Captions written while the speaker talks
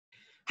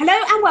Hello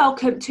and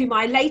welcome to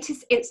my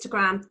latest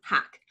Instagram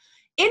hack.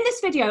 In this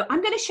video, I'm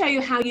going to show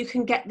you how you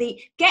can get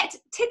the Get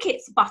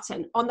Tickets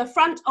button on the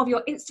front of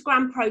your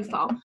Instagram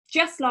profile,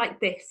 just like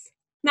this.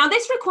 Now,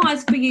 this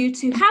requires for you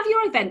to have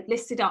your event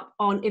listed up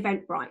on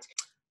Eventbrite.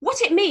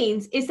 What it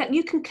means is that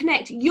you can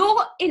connect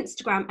your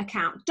Instagram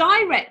account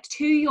direct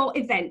to your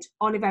event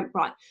on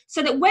Eventbrite,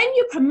 so that when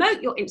you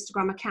promote your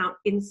Instagram account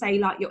in, say,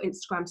 like your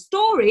Instagram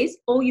stories,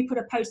 or you put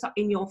a post up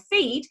in your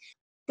feed,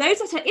 those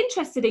that are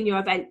interested in your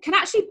event can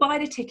actually buy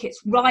the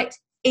tickets right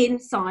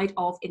inside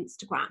of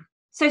Instagram.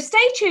 So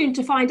stay tuned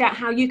to find out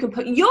how you can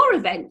put your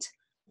event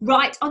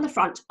right on the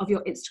front of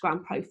your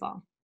Instagram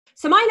profile.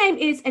 So my name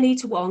is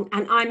Anita Wong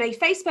and I'm a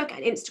Facebook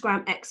and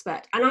Instagram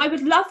expert, and I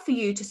would love for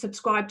you to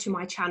subscribe to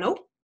my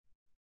channel.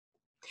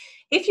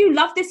 If you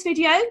love this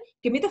video,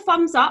 give me the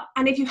thumbs up,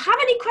 and if you have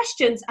any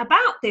questions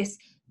about this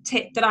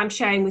tip that I'm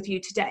sharing with you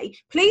today,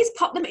 please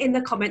pop them in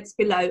the comments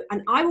below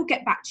and I will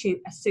get back to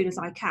you as soon as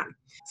I can.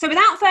 So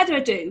without further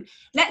ado,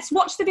 let's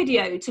watch the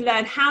video to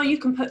learn how you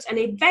can put an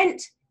event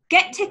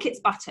Get Tickets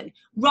button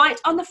right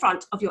on the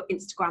front of your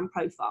Instagram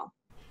profile.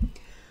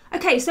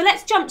 Okay, so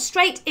let's jump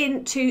straight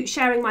into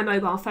sharing my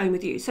mobile phone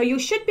with you. So you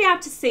should be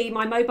able to see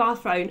my mobile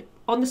phone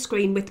on the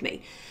screen with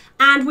me.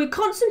 And we're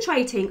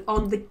concentrating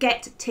on the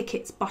Get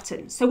Tickets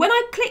button. So when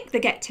I click the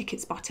Get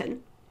Tickets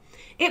button,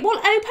 it will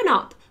open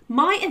up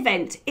my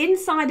event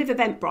inside of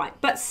Eventbrite,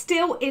 but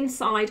still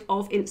inside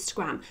of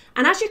Instagram.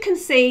 And as you can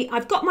see,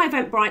 I've got my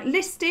Eventbrite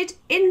listed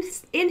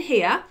in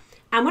here.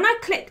 And when I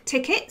click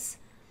tickets,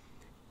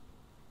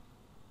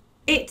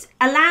 it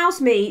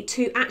allows me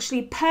to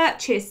actually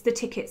purchase the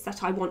tickets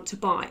that I want to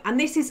buy. And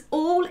this is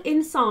all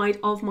inside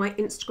of my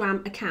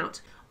Instagram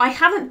account. I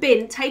haven't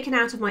been taken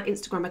out of my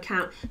Instagram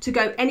account to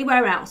go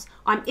anywhere else.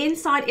 I'm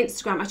inside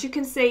Instagram. As you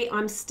can see,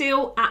 I'm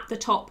still at the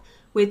top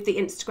with the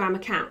Instagram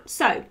account.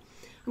 So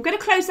I'm going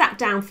to close that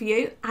down for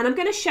you, and I'm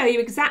going to show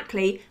you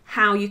exactly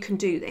how you can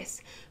do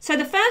this. So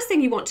the first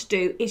thing you want to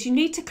do is you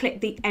need to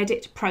click the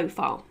Edit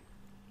Profile.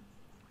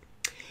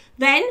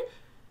 Then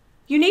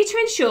you need to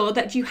ensure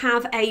that you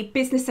have a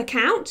business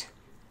account.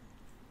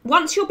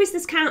 Once your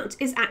business account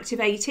is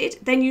activated,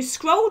 then you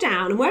scroll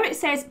down, and where it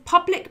says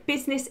Public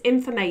Business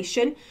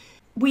Information,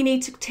 we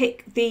need to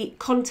tick the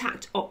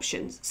contact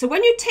options. So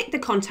when you tick the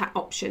contact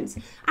options,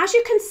 as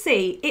you can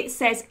see, it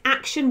says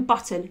Action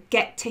Button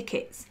Get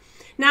Tickets.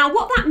 Now,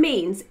 what that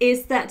means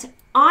is that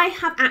I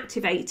have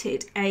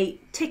activated a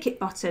ticket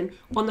button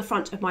on the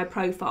front of my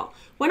profile.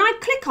 When I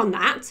click on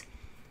that,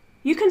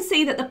 you can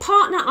see that the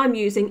partner I'm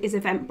using is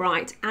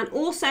Eventbrite, and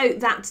also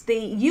that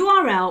the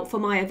URL for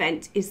my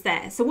event is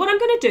there. So what I'm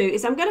going to do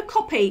is I'm going to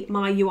copy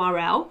my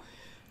URL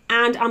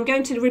and I'm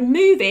going to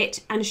remove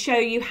it and show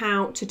you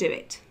how to do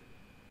it.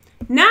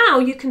 Now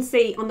you can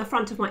see on the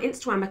front of my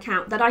Instagram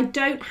account that I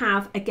don't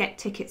have a Get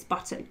Tickets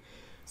button.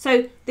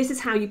 So this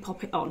is how you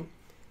pop it on.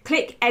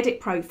 Click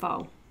Edit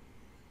Profile.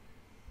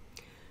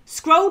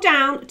 Scroll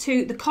down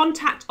to the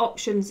Contact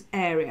Options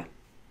area.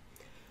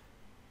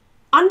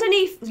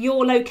 Underneath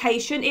your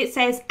location, it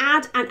says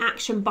Add an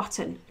Action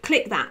Button.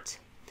 Click that.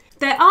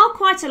 There are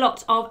quite a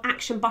lot of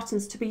action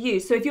buttons to be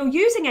used, so if you're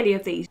using any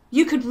of these,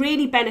 you could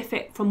really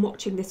benefit from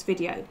watching this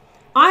video.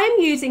 I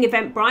am using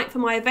Eventbrite for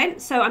my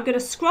event, so I'm going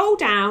to scroll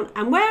down,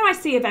 and where I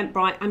see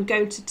Eventbrite, I'm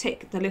going to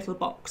tick the little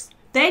box.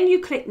 Then you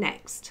click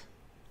Next.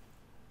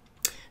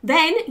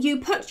 Then you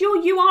put your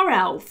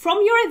URL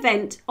from your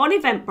event on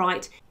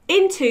Eventbrite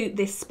into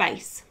this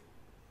space.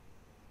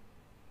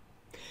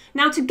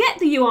 Now, to get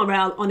the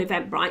URL on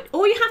Eventbrite,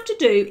 all you have to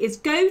do is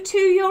go to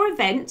your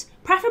event,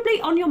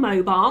 preferably on your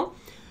mobile,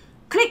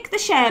 click the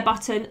share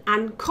button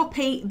and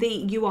copy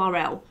the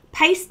URL.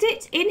 Paste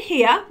it in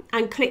here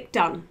and click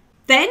Done.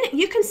 Then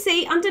you can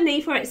see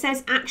underneath where it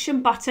says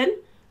Action Button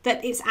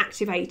that it's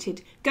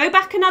activated. Go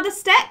back another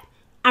step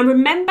and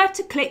remember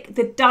to click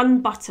the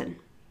Done button.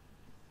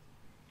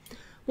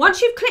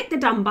 Once you've clicked the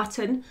Done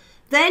button,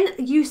 then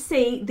you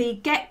see the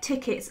Get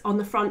Tickets on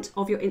the front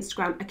of your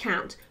Instagram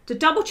account. To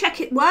double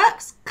check it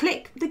works,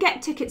 click the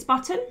Get Tickets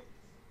button.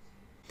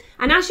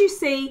 And as you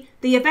see,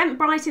 the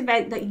Eventbrite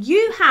event that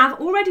you have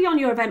already on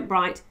your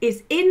Eventbrite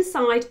is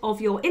inside of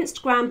your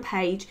Instagram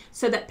page,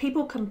 so that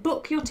people can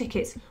book your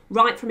tickets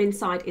right from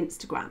inside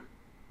Instagram.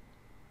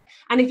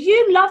 And if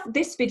you love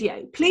this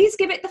video, please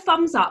give it the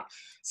thumbs up.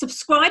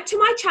 Subscribe to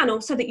my channel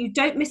so that you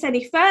don't miss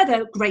any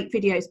further great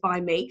videos by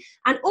me.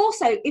 And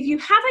also, if you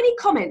have any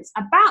comments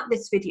about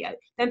this video,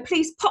 then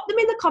please pop them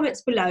in the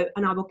comments below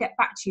and I will get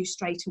back to you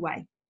straight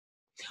away.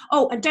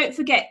 Oh, and don't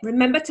forget,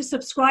 remember to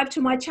subscribe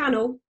to my channel.